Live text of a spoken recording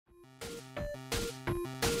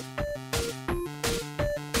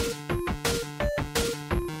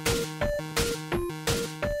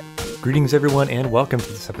Greetings, everyone, and welcome to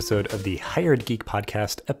this episode of the Hired Geek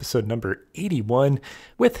Podcast, episode number 81,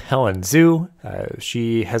 with Helen Xu.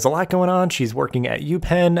 She has a lot going on. She's working at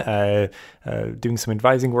UPenn, doing some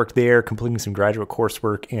advising work there, completing some graduate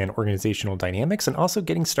coursework in organizational dynamics, and also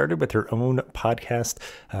getting started with her own podcast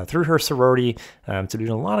through her sorority. So doing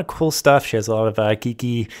a lot of cool stuff. She has a lot of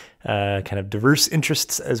geeky, kind of diverse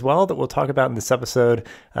interests as well that we'll talk about in this episode.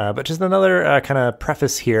 But just another kind of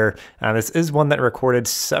preface here. This is one that I recorded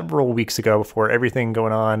several weeks ago before everything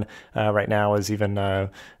going on right now is even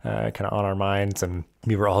kind of on our minds, and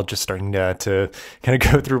we were all just starting to kind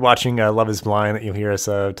of go through watching Love is Blind that you'll hear us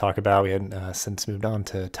talk about. We hadn't since moved on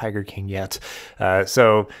to Tiger King yet.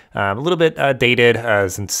 So a little bit dated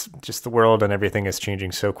since just the world and everything is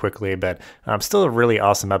changing so quickly, but still a really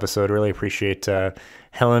awesome episode. Really appreciate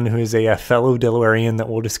Helen, who is a fellow Delawarean that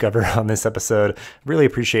we'll discover on this episode. Really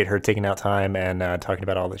appreciate her taking out time and talking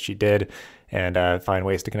about all that she did, and find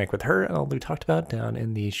ways to connect with her, and all we talked about down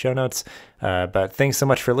in the show notes. But thanks so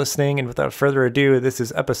much for listening, and without further ado, this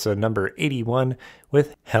is episode number 81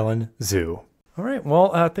 with Helen Xu. All right.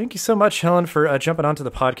 Well, thank you so much, Helen, for jumping onto the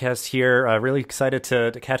podcast here. Really excited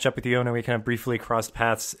to catch up with you. I know we kind of briefly crossed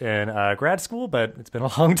paths in grad school, but it's been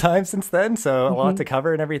a long time since then, so a lot to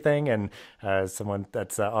cover and everything. And someone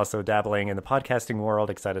that's also dabbling in the podcasting world,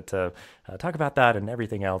 excited to talk about that and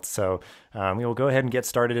everything else. So we will go ahead and get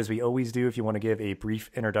started as we always do. If you want to give a brief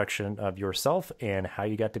introduction of yourself and how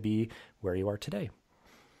you got to be where you are today.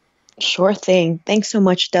 Sure thing. Thanks so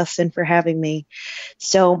much, Dustin, for having me.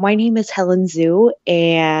 So my name is Helen Xu,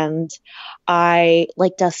 and I,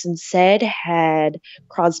 like Dustin said, had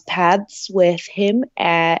crossed paths with him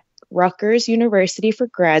at Rutgers University for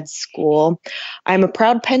grad school. I'm a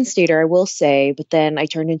proud Penn Stater, I will say, but then I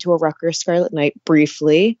turned into a Rutgers Scarlet Knight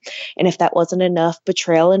briefly. And if that wasn't enough,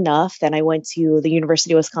 betrayal enough, then I went to the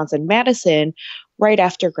University of Wisconsin-Madison right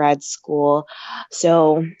after grad school.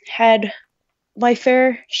 So had my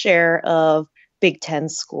fair share of Big Ten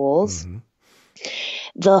schools.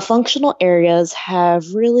 The functional areas have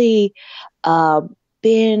really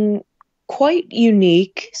been quite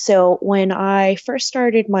unique. So when I first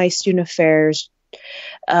started my student affairs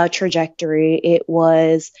trajectory, it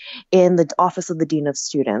was in the office of the Dean of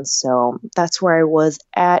Students. So that's where I was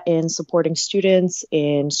at in supporting students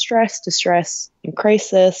in stress, distress, and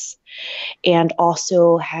crisis, and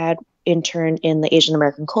also had intern in the Asian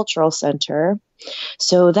American Cultural Center.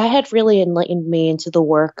 So that had really enlightened me into the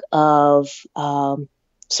work of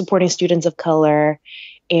supporting students of color.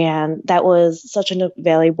 And that was such a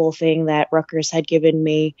valuable thing that Rutgers had given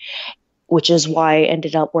me, which is why I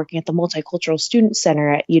ended up working at the Multicultural Student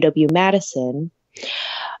Center at UW-Madison.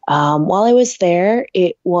 While I was there,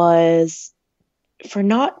 it was for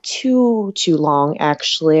not too long,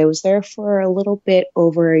 actually. I was there for a little bit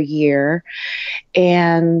over a year.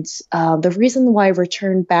 And the reason why I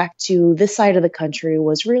returned back to this side of the country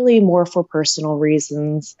was really more for personal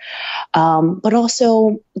reasons. But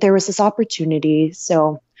also there was this opportunity.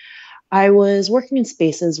 So I was working in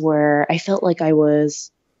spaces where I felt like I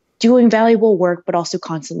was doing valuable work, but also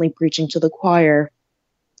constantly preaching to the choir.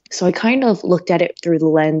 So I kind of looked at it through the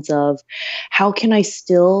lens of how can I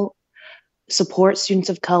still support students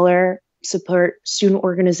of color, support student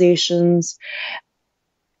organizations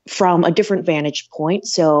from a different vantage point.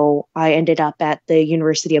 So I ended up at the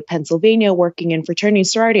University of Pennsylvania working in fraternity and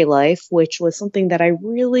sorority life, which was something that I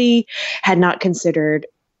really had not considered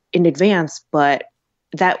in advance, but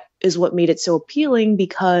that is what made it so appealing,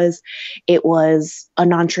 because it was a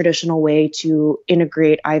non-traditional way to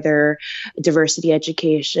integrate either diversity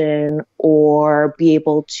education or be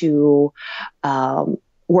able to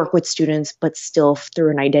work with students, but still through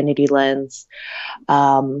an identity lens.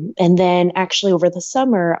 And then actually over the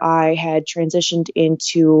summer, I had transitioned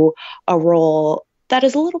into a role that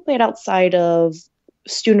is a little bit outside of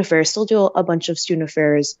student affairs, still do a bunch of student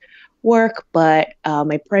affairs work, but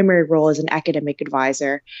my primary role is an academic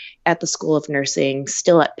advisor at the School of Nursing,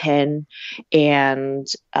 still at Penn. And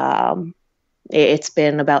it's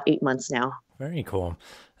been about 8 months now. Very cool.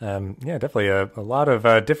 Yeah, definitely a lot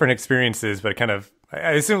of different experiences, but kind of,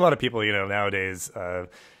 I assume a lot of people, nowadays,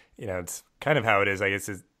 it's kind of how it is, I guess,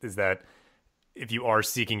 is that if you are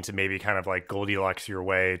seeking to maybe kind of like Goldilocks your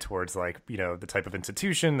way towards like, the type of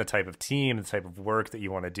institution, the type of team, the type of work that you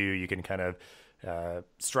want to do, you can kind of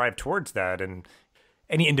strive towards that. And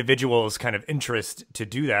any individual's kind of interest to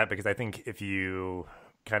do that, because I think if you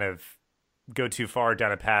kind of go too far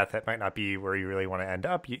down a path that might not be where you really want to end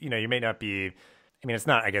up, you may not be, it's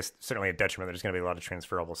not, I guess, certainly a detriment. There's going to be a lot of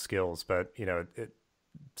transferable skills, but, it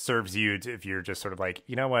serves you to, if you're just sort of like,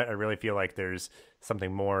 you know what, I really feel like there's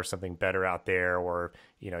something more, something better out there, or,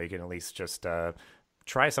 you can at least just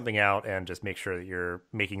try something out and just make sure that you're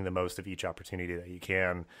making the most of each opportunity that you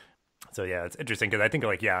can. So yeah, it's interesting because I think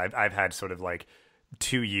like, yeah, I've had sort of like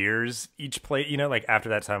 2 years each play, like after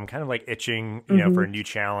that time, I'm kind of like itching, for a new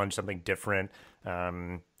challenge, something different.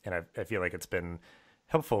 And I feel like it's been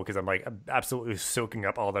helpful because I'm absolutely soaking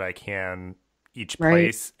up all that I can each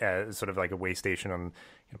place as sort of like a way station on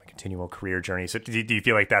my continual career journey. So do you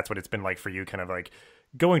feel like that's what it's been like for you, kind of like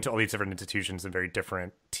going to all these different institutions and very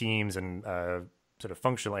different teams and sort of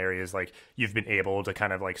functional areas, like you've been able to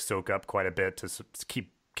kind of like soak up quite a bit to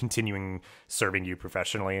keep continuing serving you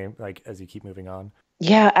professionally, like as you keep moving on?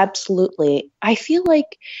 Yeah, absolutely. I feel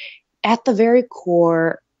like at the very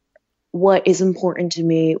core, what is important to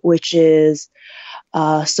me, which is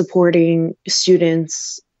supporting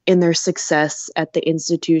students in their success at the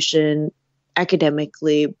institution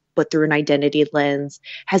academically, but through an identity lens,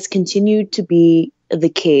 has continued to be the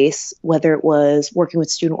case, whether it was working with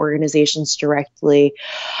student organizations directly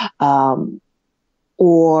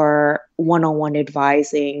or one-on-one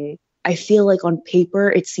advising. I feel like on paper,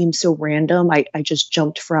 it seems so random. I just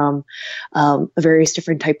jumped from various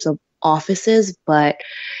different types of offices, but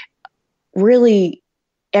really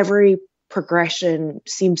every progression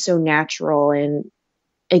seems so natural. And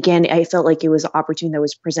again, I felt like it was an opportunity that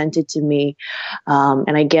was presented to me.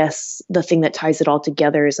 And I guess the thing that ties it all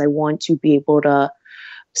together is I want to be able to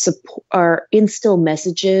support or instill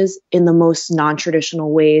messages in the most non-traditional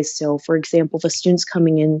ways. So for example, if a student's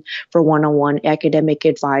coming in for one-on-one academic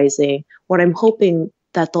advising, what I'm hoping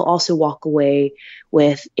that they'll also walk away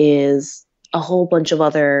with is a whole bunch of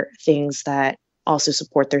other things that also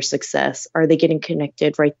support their success. Are they getting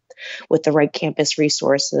connected right with the right campus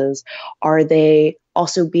resources? Are they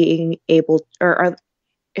also being able,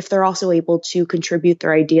 if they're also able to contribute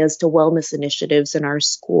their ideas to wellness initiatives in our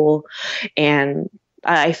school? And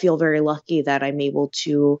I feel very lucky that I'm able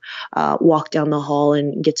to walk down the hall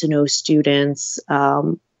and get to know students.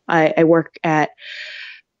 I work at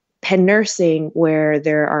Penn Nursing, where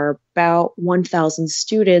there are about 1,000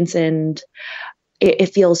 students, and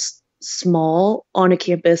it feels small on a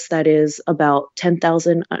campus that is about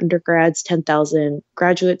 10,000 undergrads, 10,000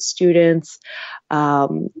 graduate students.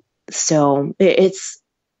 So it's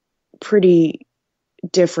pretty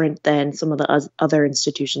different than some of the other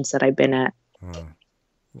institutions that I've been at.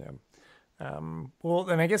 Yeah. Well,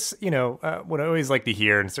 then I guess, what I always like to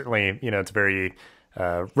hear, and certainly, it's very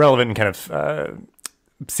relevant and kind of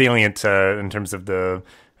salient in terms of the,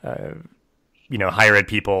 higher ed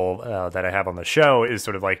people that I have on the show, is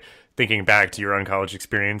sort of like thinking back to your own college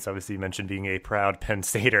experience. Obviously, you mentioned being a proud Penn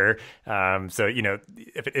Stater. So,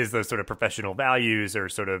 if it is those sort of professional values or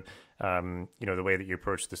sort of, the way that you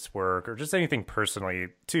approach this work, or just anything personally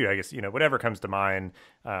too, I guess, whatever comes to mind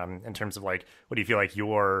in terms of like, what do you feel like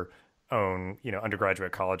your own,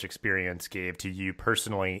 undergraduate college experience gave to you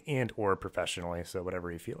personally and or professionally? So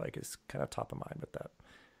whatever you feel like is kind of top of mind with that.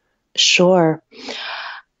 Sure.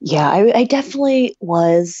 Yeah, I definitely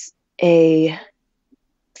was a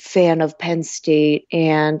fan of Penn State,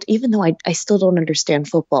 and even though I still don't understand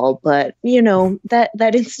football, but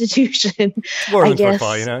that institution, more I than guess,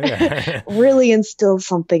 football, yeah. really instills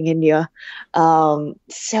something in you.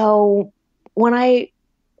 So when I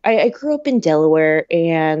grew up in Delaware,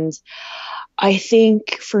 and I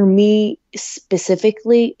think for me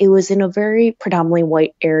specifically, it was in a very predominantly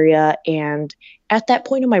white area. And at that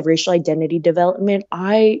point in my racial identity development,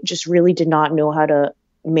 I just really did not know how to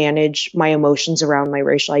manage my emotions around my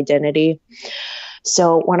racial identity.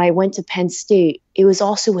 So when I went to Penn State, it was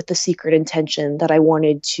also with the secret intention that I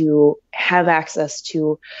wanted to have access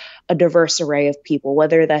to a diverse array of people,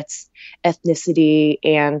 whether that's ethnicity.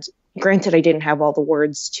 And granted, I didn't have all the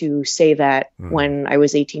words to say that when I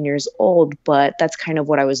was 18 years old, but that's kind of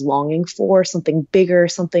what I was longing for, something bigger,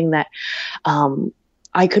 something that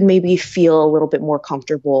I could maybe feel a little bit more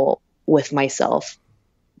comfortable with myself.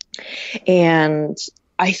 And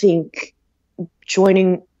I think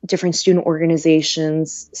joining different student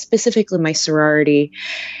organizations, specifically my sorority,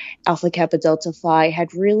 Alpha Kappa Delta Phi,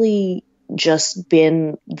 had really just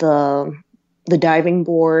been the diving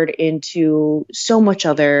board into so much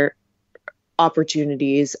other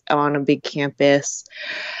opportunities on a big campus.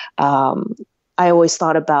 I always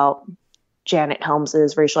thought about Janet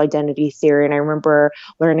Helms's racial identity theory, and I remember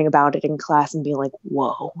learning about it in class and being like,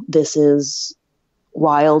 whoa, this is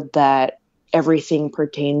wild that everything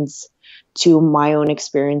pertains to my own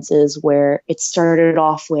experiences, where it started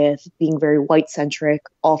off with being very white centric.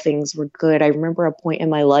 All things were good. I remember a point in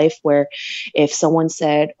my life where if someone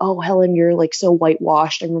said, "Oh, Helen, you're like so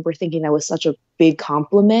whitewashed," I remember thinking that was such a big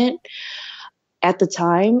compliment at the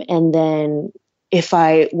time. And then if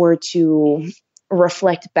I were to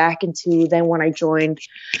reflect back into then when I joined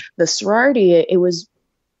the sorority,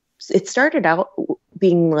 it started out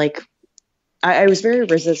being like, I was very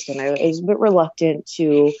resistant. I was a bit reluctant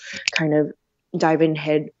to kind of dive in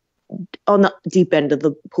head on the deep end of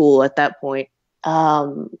the pool at that point.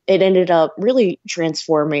 It ended up really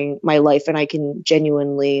transforming my life, and I can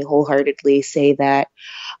genuinely, wholeheartedly say that.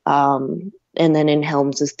 And then in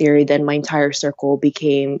Helms's theory, then my entire circle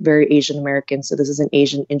became very Asian American. So this is an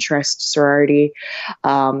Asian interest sorority.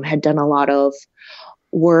 Had done a lot of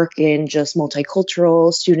work in just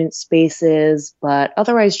multicultural student spaces, but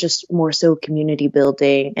otherwise just more so community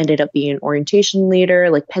building. Ended up being an orientation leader.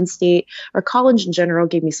 Like Penn State or college in general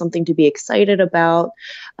gave me something to be excited about,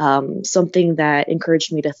 something that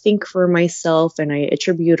encouraged me to think for myself. And I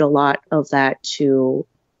attribute a lot of that to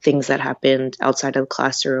things that happened outside of the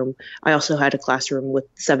classroom. I also had a classroom with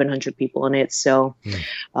 700 people in it. So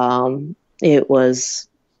there was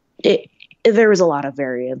a lot of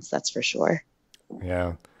variance, that's for sure.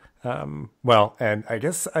 Yeah. Well, and I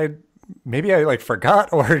guess maybe I like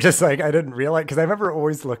forgot or just like I didn't realize, because I remember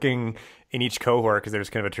always looking in each cohort, because there's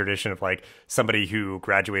kind of a tradition of like somebody who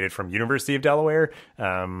graduated from University of Delaware.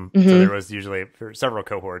 So there was usually for several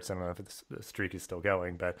cohorts. I don't know if the streak is still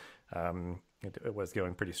going, but it was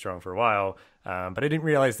going pretty strong for a while. But I didn't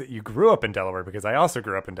realize that you grew up in Delaware, because I also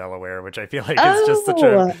grew up in Delaware, which I feel like is just such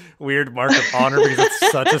a weird mark of honor, because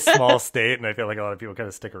it's such a small state. And I feel like a lot of people kind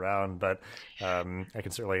of stick around, but I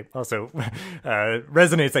can certainly also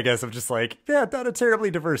resonates, I guess, of just like, yeah, not a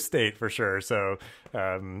terribly diverse state for sure. So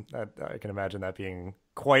I can imagine that being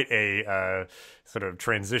quite a sort of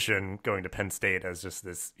transition going to Penn State as just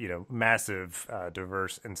this, massive,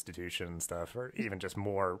 diverse institution and stuff, or even just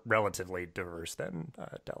more relatively diverse than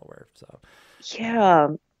Delaware. So, yeah,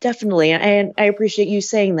 definitely. And I appreciate you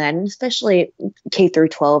saying that, and especially K through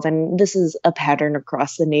 12. And this is a pattern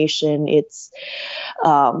across the nation. It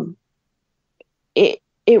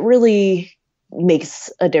really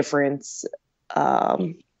makes a difference.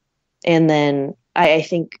 And then I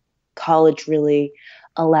think college really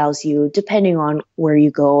allows you, depending on where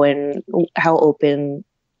you go and how open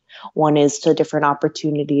one is to different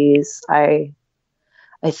opportunities,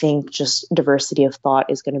 I think just diversity of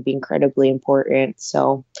thought is going to be incredibly important.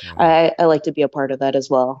 So I like to be a part of that as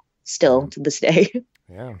well, still to this day.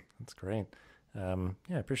 Yeah, that's great. I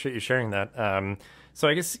appreciate you sharing that. So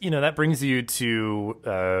I guess, that brings you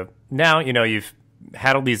to now, you've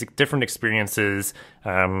had all these different experiences,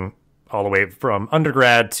 all the way from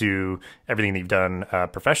undergrad to everything that you've done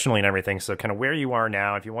professionally and everything. So kind of where you are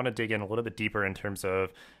now, if you want to dig in a little bit deeper in terms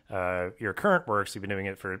of your current work, so you've been doing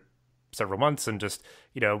it for several months, and just,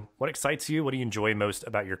 what excites you? What do you enjoy most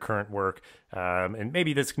about your current work? And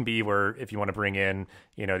maybe this can be where, if you want to bring in,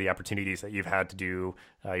 the opportunities that you've had to do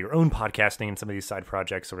your own podcasting and some of these side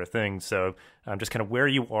projects sort of things. So just kind of where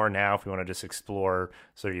you are now, if you want to just explore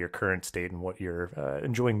sort of your current state and what you're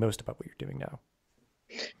enjoying most about what you're doing now.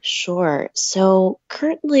 Sure. So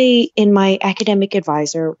currently in my academic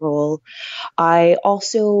advisor role, I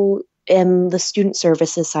also am the student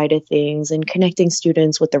services side of things and connecting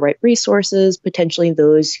students with the right resources, potentially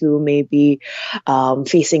those who may be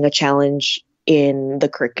facing a challenge in the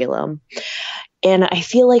curriculum. And I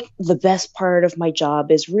feel like the best part of my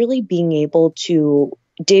job is really being able to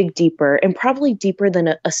dig deeper, and probably deeper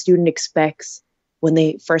than a student expects when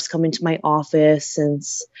they first come into my office,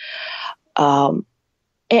 since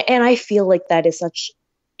and I feel like that is such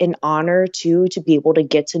an honor too, to be able to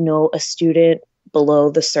get to know a student below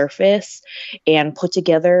the surface and put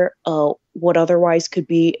together what otherwise could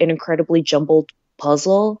be an incredibly jumbled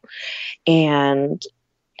puzzle, and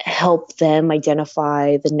help them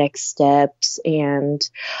identify the next steps and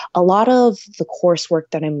a lot of the coursework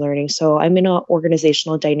that I'm learning. So I'm in an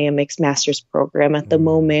organizational dynamics master's program at the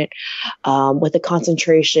moment, with a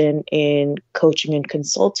concentration in coaching and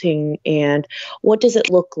consulting. And what does it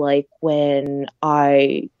look like when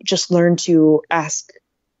I just learn to ask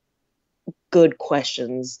good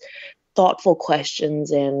questions, thoughtful questions?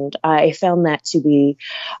 And I found that to be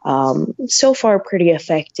so far pretty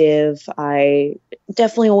effective. I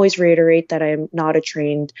definitely always reiterate that I'm not a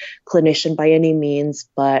trained clinician by any means,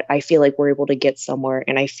 but I feel like we're able to get somewhere,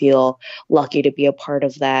 and I feel lucky to be a part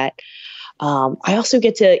of that. I also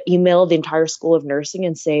get to email the entire School of Nursing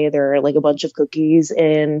and say there are like a bunch of cookies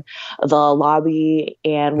in the lobby,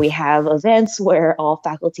 and we have events where all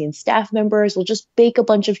faculty and staff members will just bake a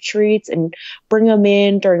bunch of treats and bring them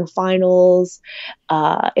in during finals.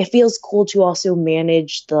 It feels cool to also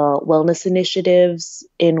manage the wellness initiatives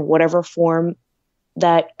in whatever form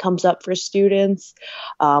that comes up for students,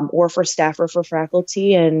 or for staff or for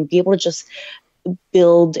faculty, and be able to just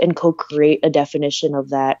build and co-create a definition of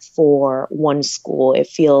that for one school. It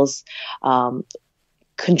feels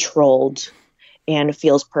controlled and it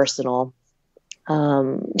feels personal.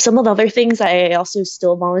 Some of the other things, I also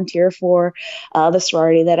still volunteer for the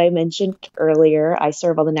sorority that I mentioned earlier. I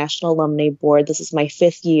serve on the National Alumni Board. This is my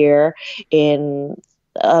 5th year in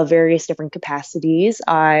various different capacities.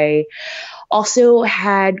 I also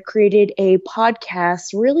had created a podcast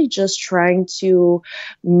really just trying to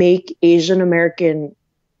make Asian American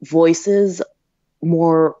voices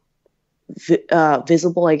more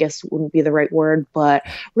visible, I guess wouldn't be the right word, but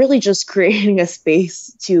really just creating a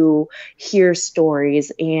space to hear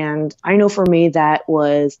stories. And I know for me that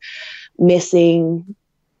was missing,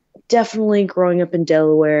 definitely growing up in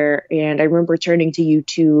Delaware. And I remember turning to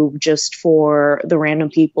YouTube just for the random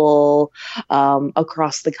people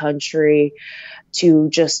across the country to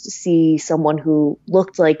just see someone who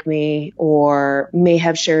looked like me or may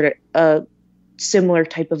have shared a similar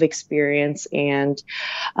type of experience. And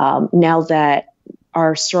now that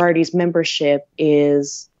our sorority's membership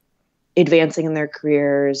is advancing in their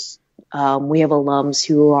careers, we have alums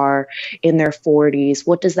who are in their 40s.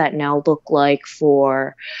 What does that now look like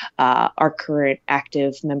for our current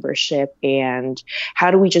active membership? And how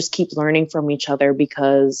do we just keep learning from each other?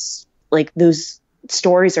 Because like those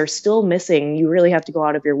stories are still missing. You really have to go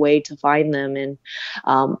out of your way to find them. And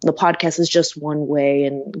the podcast is just one way,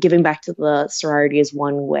 and giving back to the sorority is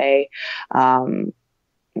one way.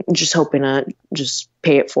 Just hoping to just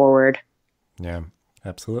pay it forward. Yeah,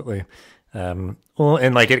 absolutely. Well,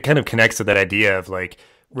 and like it kind of connects to that idea of like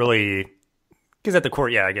really, because at the core,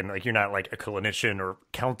 yeah, again, like you're not like a clinician or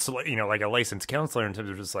counselor, like a licensed counselor in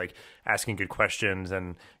terms of just like asking good questions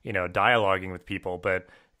and, dialoguing with people. But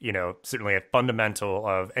certainly a fundamental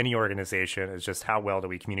of any organization is just how well do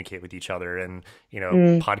we communicate with each other. And,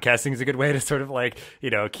 podcasting is a good way to sort of like,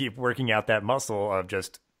 keep working out that muscle of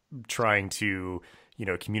just trying to,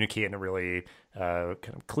 communicate in a really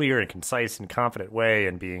kind of clear and concise and confident way,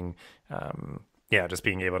 and being, just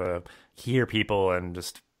being able to hear people and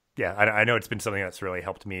just, I know it's been something that's really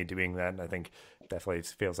helped me doing that. And I think definitely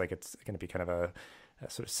feels like it's going to be kind of a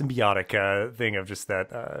sort of symbiotic thing of just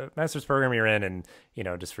that master's program you're in, and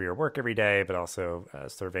just for your work every day, but also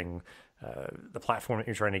serving the platform that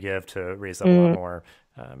you're trying to give to raise up a lot more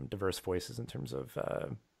diverse voices in terms of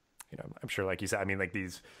I'm sure, like you said, I mean, like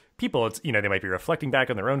these people, it's they might be reflecting back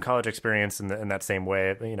on their own college experience in that same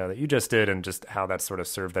way that you just did, and just how that's sort of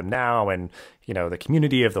served them now, and the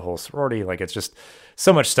community of the whole sorority. Like it's just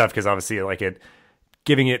so much stuff, because obviously like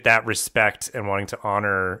giving it that respect and wanting to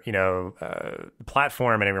honor, the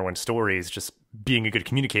platform and everyone's stories, just being a good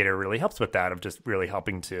communicator really helps with that, of just really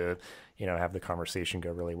helping to, have the conversation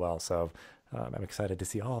go really well. So I'm excited to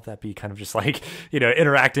see all of that be kind of just like,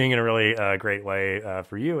 interacting in a really great way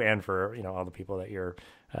for you and for, all the people that you're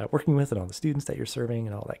working with and all the students that you're serving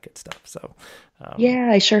and all that good stuff. So yeah,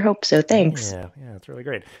 I sure hope so. Thanks. Yeah, it's really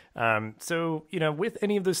great. So, with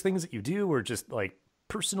any of those things that you do, or just like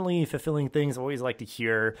personally fulfilling things, I always like to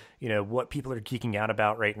hear, what people are geeking out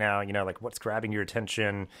about right now, like what's grabbing your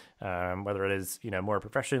attention, whether it is, more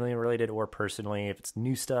professionally related or personally, if it's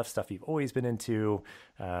new stuff you've always been into,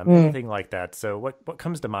 anything like that. So what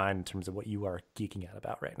comes to mind in terms of what you are geeking out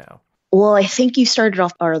about right now? Well, I think you started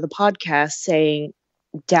off the podcast saying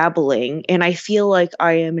dabbling, and I feel like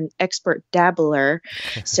I am an expert dabbler.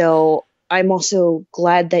 So I'm also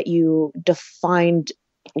glad that you defined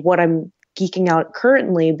what I'm geeking out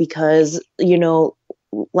currently, because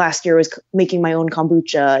last year I was making my own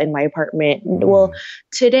kombucha in my apartment. Well,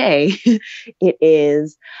 today it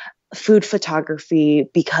is food photography,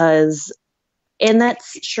 and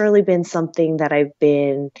that's surely been something that I've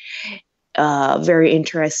been very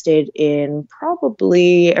interested in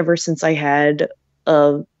probably ever since I had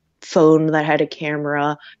a phone that had a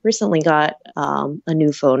camera. Recently got a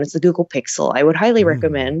new phone. It's the Google Pixel. I would highly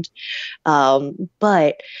recommend.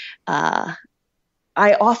 But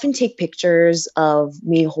I often take pictures of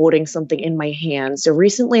me holding something in my hand. So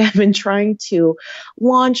recently I've been trying to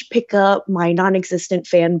pick up my non-existent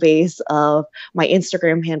fan base of my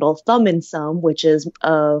Instagram handle, Thumb and Some, which is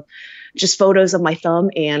just photos of my thumb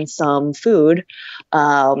and some food,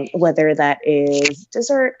 whether that is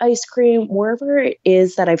dessert, ice cream, wherever it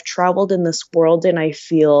is that I've traveled in this world. And I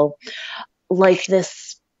feel like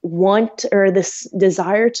this want or this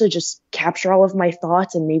desire to just capture all of my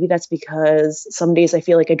thoughts. And maybe that's because some days I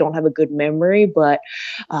feel like I don't have a good memory, but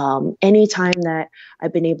anytime that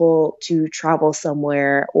I've been able to travel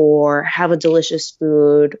somewhere or have a delicious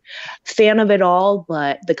food, fan of it all,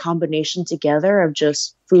 but the combination together of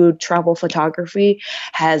just food travel photography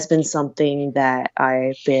has been something that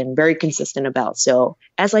I've been very consistent about. So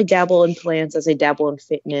as I dabble in plants, as I dabble in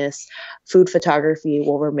fitness, food photography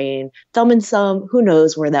will remain thumb and some. Who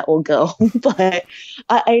knows where that will go? But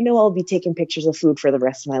I know I'll be taking pictures of food for the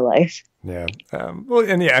rest of my life. Yeah. Well,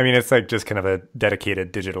 and yeah, I mean, it's like just kind of a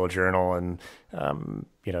dedicated digital journal, and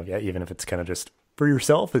yeah, even if it's kind of just for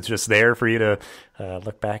yourself, it's just there for you to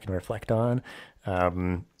look back and reflect on.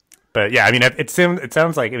 But yeah, I mean, it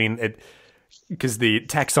sounds like, I mean, because the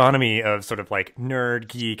taxonomy of sort of like nerd,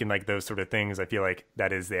 geek, and like those sort of things, I feel like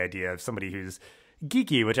that is the idea of somebody who's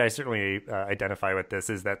geeky, which I certainly identify with. This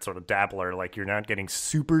is that sort of dabbler. Like, you're not getting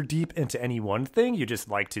super deep into any one thing. You just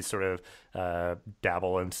like to sort of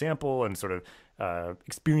dabble and sample and sort of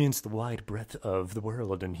experience the wide breadth of the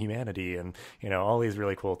world and humanity, and all these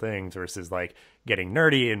really cool things, versus like getting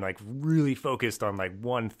nerdy and like really focused on like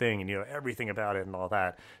one thing and everything about it and all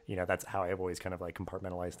that. That's how I've always kind of like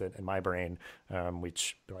compartmentalized it in my brain,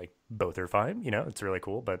 which like both are fine. It's really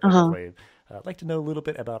cool, but I definitely like to know a little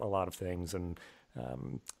bit about a lot of things. And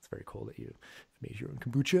it's very cool that you made your own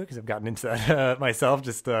kombucha, because I've gotten into that myself.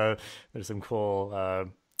 Just there's some cool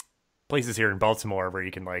places here in Baltimore where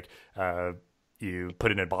you can like you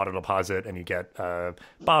put in a bottle deposit and you get a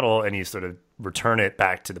bottle and you sort of return it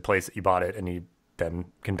back to the place that you bought it, and you then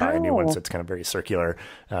can buy a new one. So it's kind of very circular.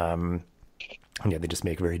 Yeah, they just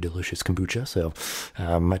make very delicious kombucha. So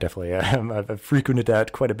I definitely I've frequented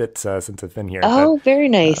that quite a bit since I've been here. Oh, but, very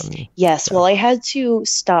nice. Yes. Well, I had to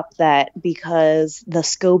stop that because the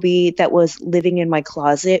SCOBY that was living in my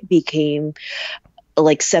closet became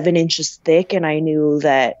like 7 inches thick, and I knew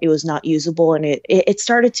that it was not usable. And it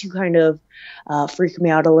started to kind of freak me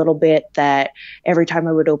out a little bit, that every time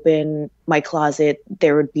I would open my closet,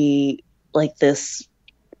 there would be like this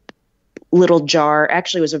little jar.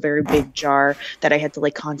 Actually, it was a very big jar that I had to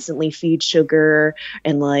like constantly feed sugar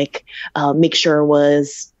and like make sure it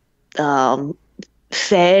was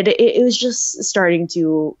fed. It was just starting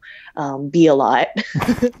to be a lot.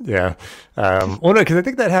 Yeah. Well, no, because I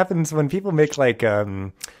think that happens when people make like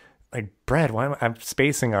bread. Why I'm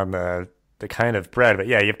spacing on the kind of bread, but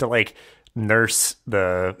yeah, you have to like nurse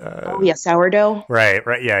the sourdough. Right.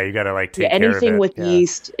 Yeah, you got to like take care of anything it. with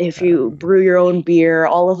yeast. If you brew your own beer,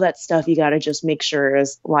 all of that stuff, you got to just make sure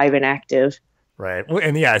is live and active. Right. Well,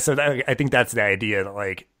 and yeah, so I think that's the idea, that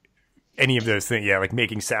like any of those things, yeah, like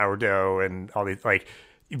making sourdough and all these, like,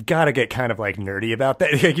 you've got to get kind of like nerdy about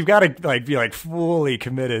that. Like, you've got to like be like fully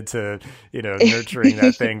committed to, nurturing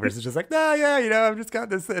that thing, versus just like, no, yeah, I've just got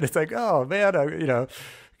this. And it's like, oh man,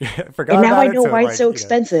 forgot and now about I know it. So why like, it's so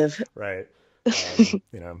expensive. Right. So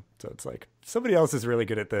it's like somebody else is really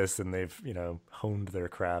good at this, and they've, honed their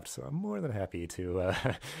craft. So I'm more than happy to,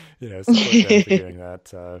 support them for doing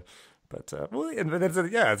that. Well, and it's,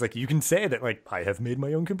 it's like, you can say that like, I have made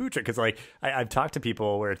my own kombucha, because like I've talked to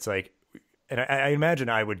people where it's like, and I imagine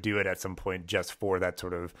I would do it at some point just for that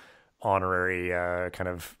sort of honorary kind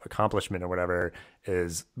of accomplishment or whatever,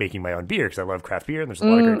 is making my own beer, because I love craft beer, and there's a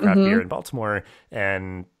lot of great craft beer in Baltimore,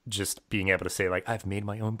 and just being able to say like, I've made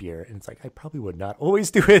my own beer, and it's like, I probably would not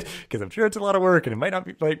always do it, because I'm sure it's a lot of work and it might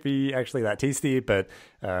not be actually that tasty, but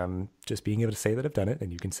just being able to say that I've done it,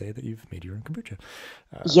 and you can say that you've made your own kombucha.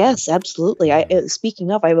 Yes, absolutely.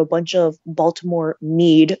 Speaking of, I have a bunch of Baltimore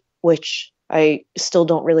mead, which I still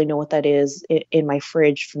don't really know what that is, in my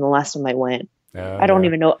fridge from the last time I went. I don't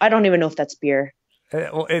even know. I don't even know if that's beer.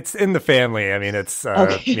 Well, it's in the family. I mean, it's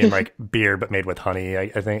Okay. like beer, but made with honey, I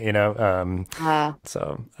think,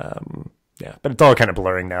 so, yeah, but it's all kind of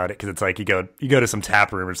blurring now, because it's like you go to some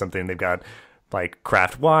tap room or something, they've got like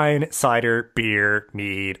craft wine, cider, beer,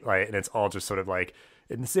 mead, like, and it's all just sort of like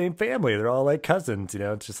in the same family. They're all like cousins,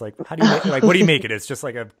 It's just like, how do you make, like, what do you make it? It's just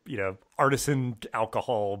like a, artisan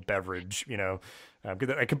alcohol beverage, because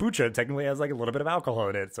like kombucha technically has like a little bit of alcohol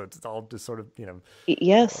in it, so it's all just sort of,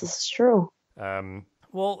 Yes, this is true.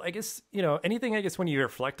 Well, I guess, anything, I guess, when you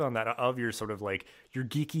reflect on that, of your sort of like your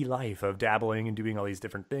geeky life of dabbling and doing all these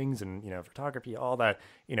different things, and, photography, all that,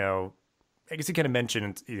 I guess you kind of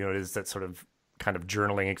mentioned, it is that sort of kind of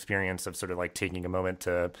journaling experience of sort of like taking a moment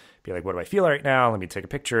to be like, what do I feel right now? Let me take a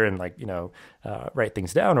picture and like, write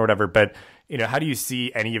things down or whatever. But, how do you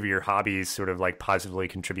see any of your hobbies sort of like positively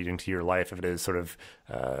contributing to your life? If it is sort of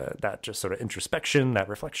that just sort of introspection, that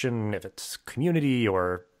reflection, if it's community,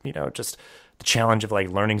 or, just the challenge of like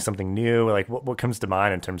learning something new, like what comes to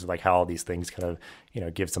mind in terms of like how all these things kind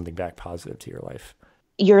of, give something back positive to your life?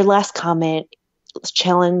 Your last comment,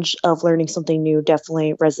 challenge of learning something new,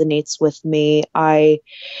 definitely resonates with me. I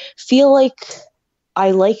feel like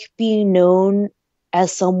I like being known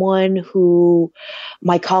as someone who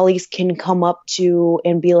my colleagues can come up to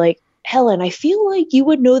and be like, Helen, I feel like you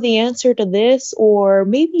would know the answer to this, or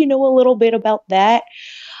maybe you know a little bit about that.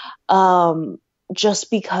 Um,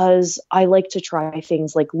 just because I like to try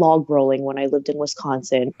things like log rolling when I lived in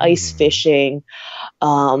Wisconsin, ice fishing.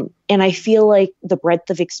 And I feel like the breadth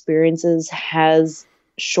of experiences has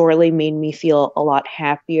surely made me feel a lot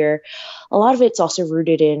happier. A lot of it's also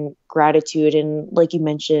rooted in gratitude and, like you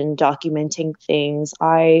mentioned, documenting things.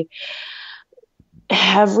 I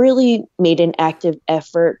have really made an active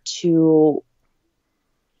effort to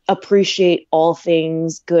appreciate all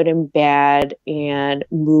things good and bad and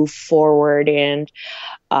move forward. And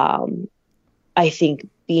I think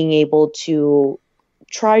being able to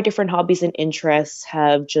try different hobbies and interests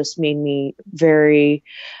have just made me very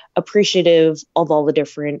appreciative of all the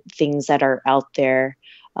different things that are out there.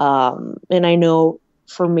 And I know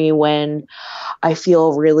for me, when I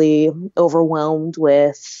feel really overwhelmed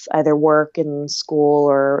with either work and school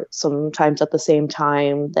or sometimes at the same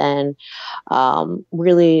time, then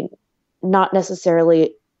really not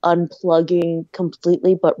necessarily unplugging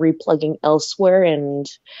completely, but replugging elsewhere,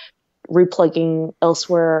 and replugging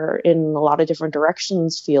elsewhere in a lot of different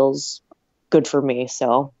directions feels good for me.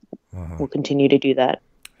 So we'll continue to do that.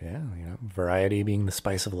 Yeah, variety being the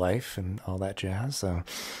spice of life and all that jazz. So,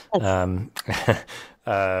 cool.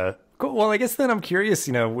 Well, I guess then I'm curious,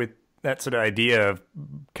 with that sort of idea of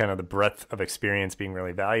kind of the breadth of experience being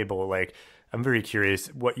really valuable, like, I'm very curious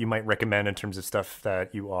what you might recommend in terms of stuff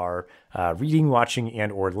that you are reading, watching,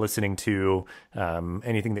 and or listening to.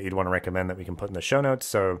 Anything that you'd want to recommend that we can put in the show notes.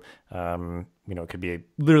 So, it could be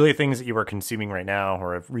literally things that you are consuming right now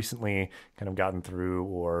or have recently kind of gotten through,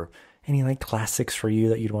 or any like classics for you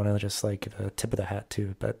that you'd want to just like give a tip of the hat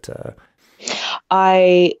to. But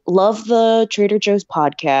I love the Trader Joe's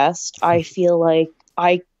podcast. I feel like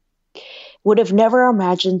I would have never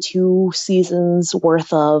imagined 2 seasons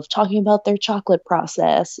worth of talking about their chocolate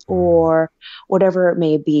process or whatever it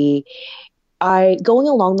may be. Going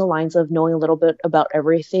along the lines of knowing a little bit about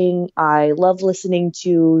everything, I love listening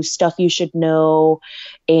to Stuff You Should Know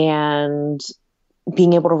and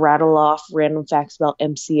being able to rattle off random facts about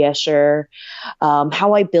MC Escher.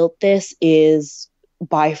 How I Built This is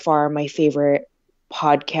by far my favorite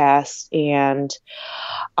podcast, and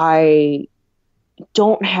I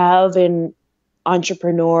don't have an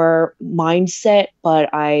entrepreneur mindset,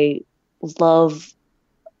 but I love,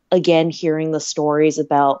 again, hearing the stories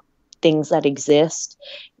about things that exist,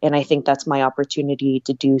 and I think that's my opportunity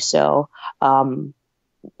to do so.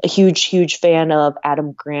 A huge fan of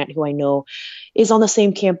Adam Grant, who I know is on the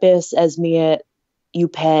same campus as me at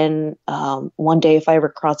UPenn. One day, if I ever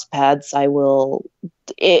cross paths, I will.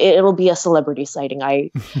 It'll be a celebrity sighting.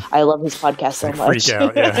 I love his podcast so much. Freak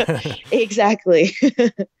out, yeah. Exactly.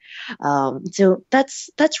 So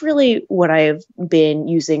that's really what I've been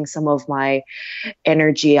using some of my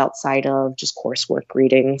energy outside of just coursework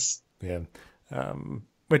readings. Yeah.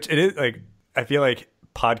 Which it is like, I feel like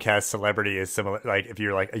podcast celebrity is similar. Like if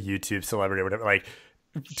you're like a YouTube celebrity or whatever, like,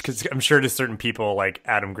 because I'm sure to certain people like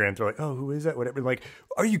Adam Grant, they're like, oh, who is that? Whatever. Like,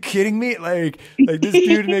 are you kidding me? Like this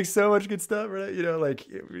dude makes so much good stuff, right? Like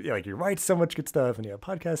you write so much good stuff, and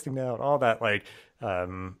podcasting now and all that. Like,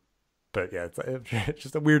 but yeah, it's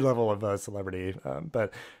just a weird level of celebrity.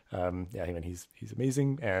 But yeah, I mean, he's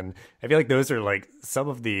amazing, and I feel like those are like some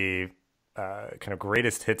of the kind of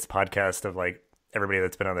greatest hits podcast of like everybody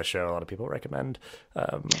that's been on the show. A lot of people recommend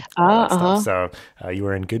all that stuff. So you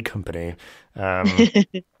were in good company.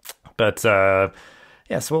 But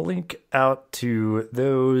yeah, so we'll link out to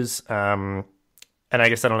those. And I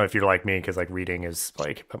guess I don't know if you're like me, because like reading is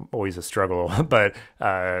like always a struggle. But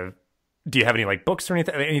do you have any like books or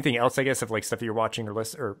anything else, I guess, of like stuff that you're watching or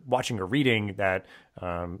reading that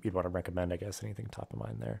you'd want to recommend? I guess anything top of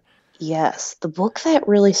mind there? Yes, the book that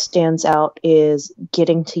really stands out is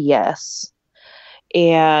Getting to Yes.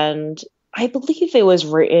 And I believe it was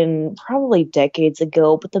written probably decades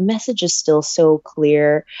ago, but the message is still so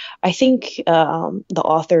clear. I think the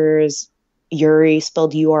author is Yuri,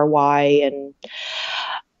 spelled Ury, and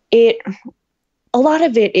a lot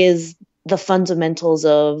of it is the fundamentals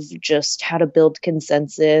of just how to build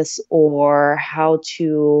consensus or how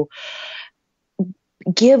to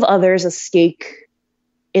give others a stake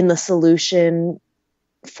in the solution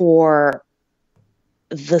for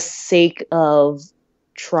the sake of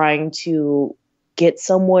trying to get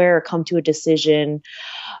somewhere or come to a decision.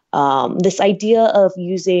 This idea of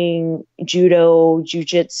using judo,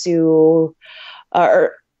 jujitsu,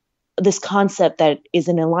 or this concept that is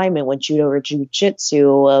in alignment with judo or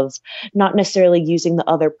jujitsu of not necessarily using the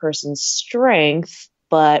other person's strength,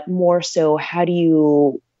 but more so how do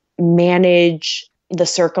you manage the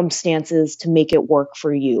circumstances to make it work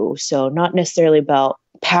for you. So not necessarily about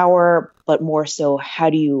power, but more so, how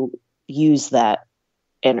do you use that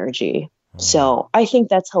energy? So I think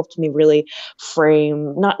that's helped me really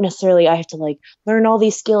frame, not necessarily I have to like learn all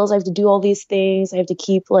these skills, I have to do all these things, I have to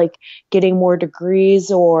keep like getting more degrees,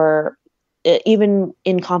 or even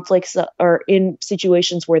in conflicts or in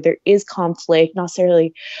situations where there is conflict, not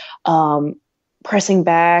necessarily um, pressing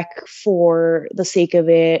back for the sake of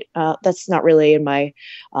it. That's not really in my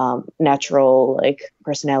natural like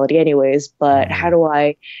personality anyways, but how do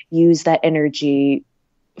I use that energy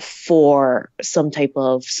for some type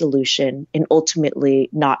of solution and ultimately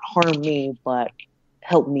not harm me, but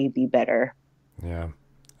help me be better? Yeah.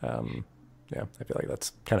 Yeah, I feel like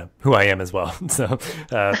that's kind of who I am as well. So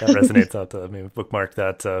that resonates. I'll have to maybe bookmark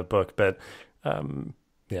that book. But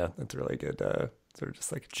yeah, that's a really good sort of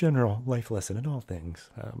just like general life lesson in all things.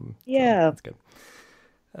 So Yeah. that's good.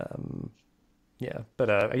 Yeah, but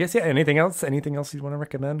I guess, yeah, anything else? Anything else you'd want to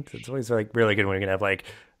recommend? 'Cause it's always like really good when you can have like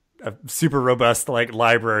a super robust like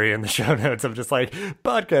library in the show notes of just like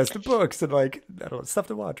podcasts and books and like, I don't know, stuff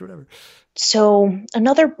to watch or whatever. So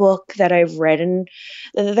another book that I've read, and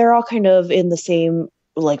they're all kind of in the same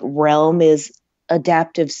like realm, is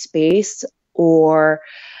Adaptive Space. Or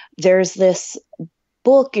there's this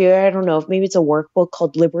book, I don't know if maybe it's a workbook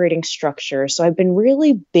called Liberating Structure. So I've been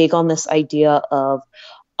really big on this idea of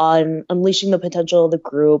unleashing the potential of the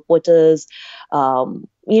group. What does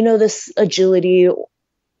this agility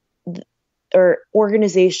or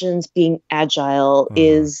organizations being agile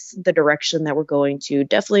is the direction that we're going to,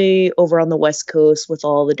 definitely over on the West Coast with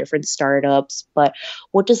all the different startups. But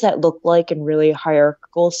what does that look like in really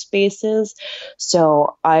hierarchical spaces?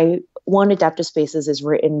 So Adaptive Spaces is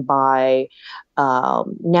written by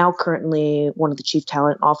now currently one of the chief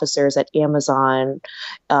talent officers at Amazon.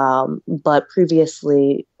 But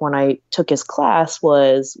previously, when I took his class,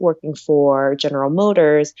 was working for General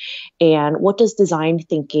Motors. And what does design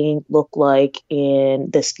thinking look like in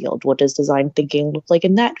this field? What does design thinking look like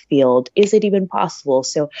in that field? Is it even possible?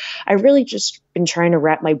 So I really just been trying to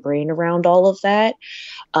wrap my brain around all of that.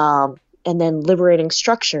 And then Liberating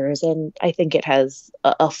Structures, and I think it has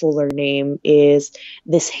a fuller name, is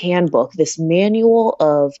this handbook, this manual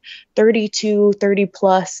of 30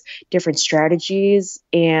 plus different strategies.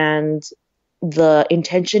 And the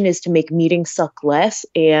intention is to make meetings suck less.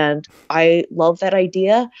 And I love that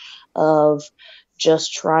idea of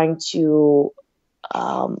just trying to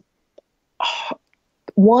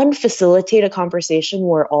facilitate a conversation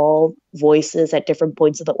where all voices at different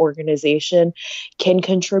points of the organization can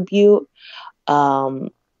contribute,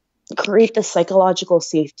 create the psychological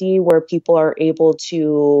safety where people are able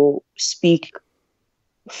to speak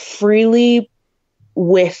freely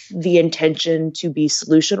with the intention to be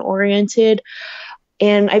solution oriented.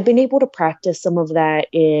 And I've been able to practice some of that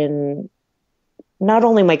in not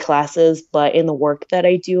only my classes, but in the work that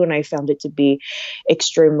I do. And I found it to be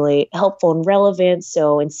extremely helpful and relevant.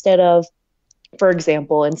 So for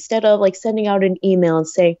example, instead of like sending out an email and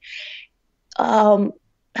saying,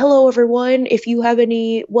 hello, everyone, if you have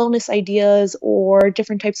any wellness ideas or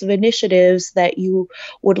different types of initiatives that you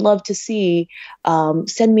would love to see,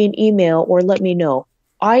 send me an email or let me know.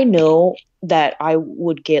 I know that I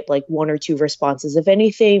would get like one or two responses. If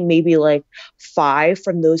anything, maybe like 5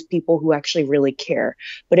 from those people who actually really care.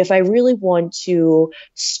 But if I really want to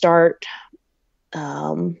start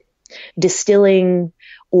distilling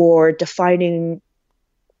or defining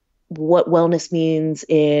what wellness means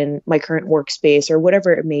in my current workspace or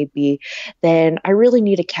whatever it may be, then I really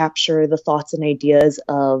need to capture the thoughts and ideas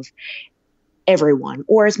of everyone,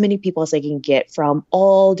 or as many people as I can get from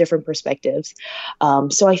all different perspectives.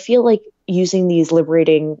 So I feel like using these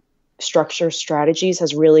liberating structure strategies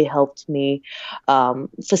has really helped me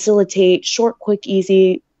facilitate short, quick,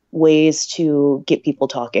 easy ways to get people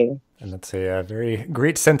talking. And that's a very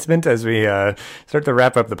great sentiment as we start to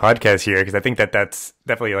wrap up the podcast here, because I think that that's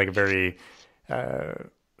definitely like a very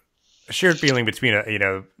shared feeling between,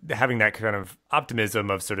 having that kind of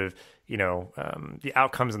optimism of sort of, the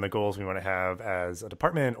outcomes and the goals we want to have as a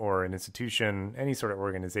department or an institution, any sort of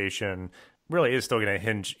organization, really is still going to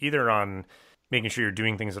hinge either on making sure you're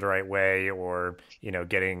doing things the right way, or,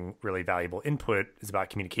 getting really valuable input is about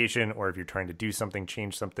communication. Or if you're trying to do something,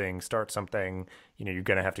 change something, start something, you're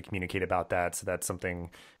going to have to communicate about that. So that's something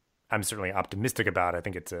I'm certainly optimistic about. I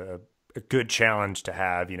think it's a a good challenge to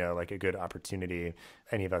have, like a good opportunity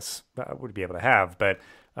any of us would be able to have. But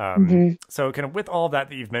so kind of with all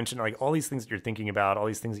that you've mentioned, like all these things that you're thinking about, all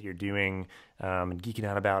these things that you're doing and geeking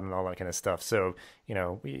out about and all that kind of stuff. So,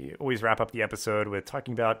 we always wrap up the episode with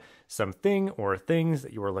talking about something or things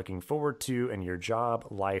that you are looking forward to in your job,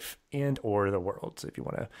 life, and or the world. So if you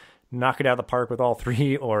want to knock it out of the park with all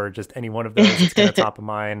three or just any one of those, it's kind of top of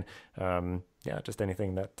mind. Just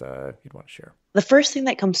anything that you'd want to share. The first thing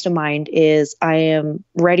that comes to mind is I am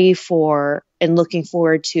ready for and looking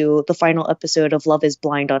forward to the final episode of Love is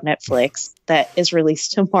Blind on Netflix that is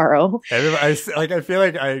released tomorrow. I feel like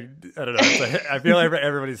I don't know. I feel like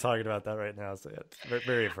everybody's talking about that right now. So it's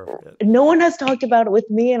very appropriate. No one has talked about it with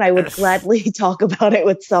me, and I would gladly talk about it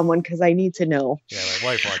with someone because I need to know. Yeah,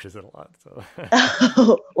 my wife watches it a lot.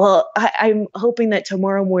 So well, I'm hoping that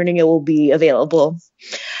tomorrow morning it will be available.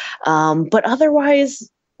 But otherwise,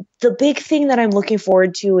 the big thing that I'm looking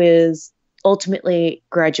forward to is ultimately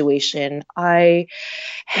graduation. I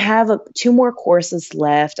have 2 more courses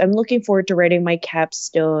left. I'm looking forward to writing my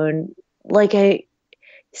capstone. Like I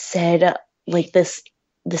said, like this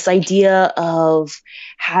idea of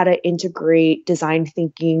how to integrate design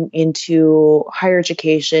thinking into higher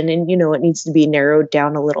education. And, it needs to be narrowed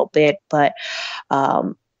down a little bit, but,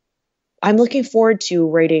 I'm looking forward to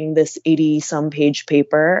writing this 80-some page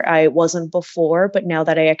paper. I wasn't before, but now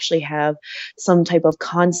that I actually have some type of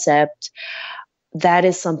concept, that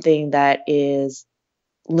is something that is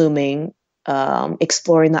looming,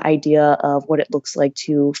 exploring the idea of what it looks like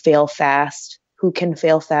to fail fast, who can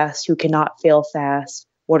fail fast, who cannot fail fast,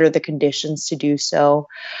 what are the conditions to do so.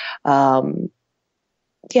 I'm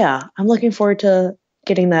looking forward to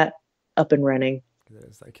getting that up and running.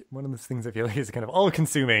 It's like one of those things I feel like is kind of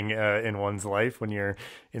all-consuming in one's life when you're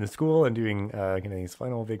in school and doing these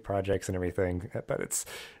final big projects and everything. But it's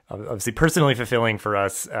obviously personally fulfilling for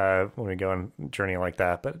us when we go on a journey like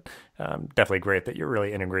that. But definitely great that you're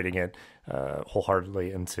really integrating it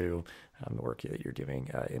wholeheartedly into the work that you're doing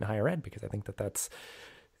in higher ed, because I think that that's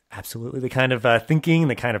absolutely the kind of thinking,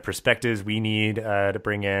 the kind of perspectives we need to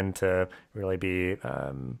bring in to really be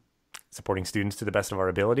supporting students to the best of our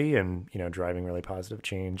ability and, driving really positive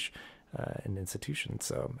change in institutions.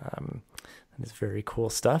 So that is very cool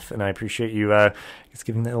stuff. And I appreciate you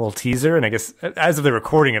giving that a little teaser. And I guess as of the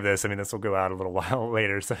recording of this, this will go out a little while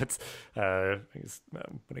later. So it's, when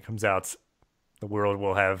it comes out, the world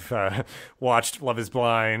will have watched Love is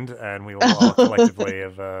Blind, and we will all collectively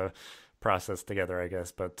have processed together, I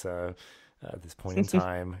guess. But at this point in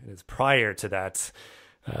time, it is prior to that,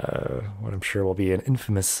 what I'm sure will be an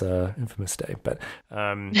infamous day. But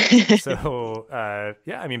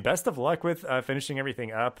best of luck with finishing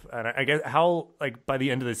everything up. And I guess how, by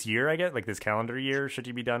the end of this year, this calendar year, should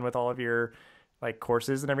you be done with all of your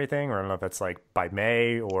courses and everything? Or I don't know if that's by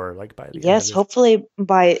May or by the end of this... hopefully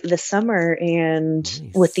by the summer, and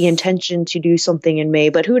nice. With the intention to do something in May,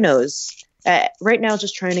 but who knows? Right now,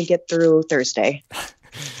 just trying to get through Thursday.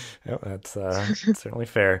 Oh, that's certainly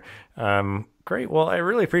fair. Great. Well, I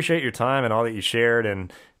really appreciate your time and all that you shared,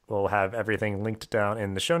 and we'll have everything linked down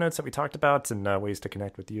in the show notes that we talked about, and ways to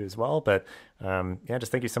connect with you as well. But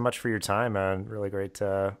just thank you so much for your time. Really great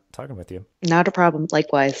talking with you. Not a problem.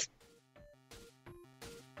 Likewise.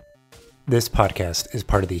 This podcast is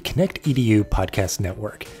part of the ConnectEDU Podcast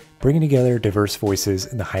Network, bringing together diverse voices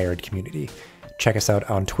in the higher ed community. Check us out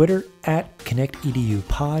on Twitter at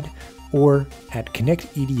ConnectEDUPod or at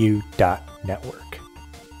connectedu.network.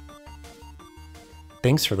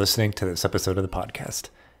 Thanks for listening to this episode of the podcast.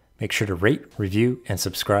 Make sure to rate, review, and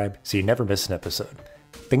subscribe so you never miss an episode.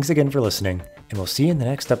 Thanks again for listening, and we'll see you in the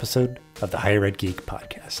next episode of the Higher Ed Geek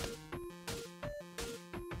Podcast.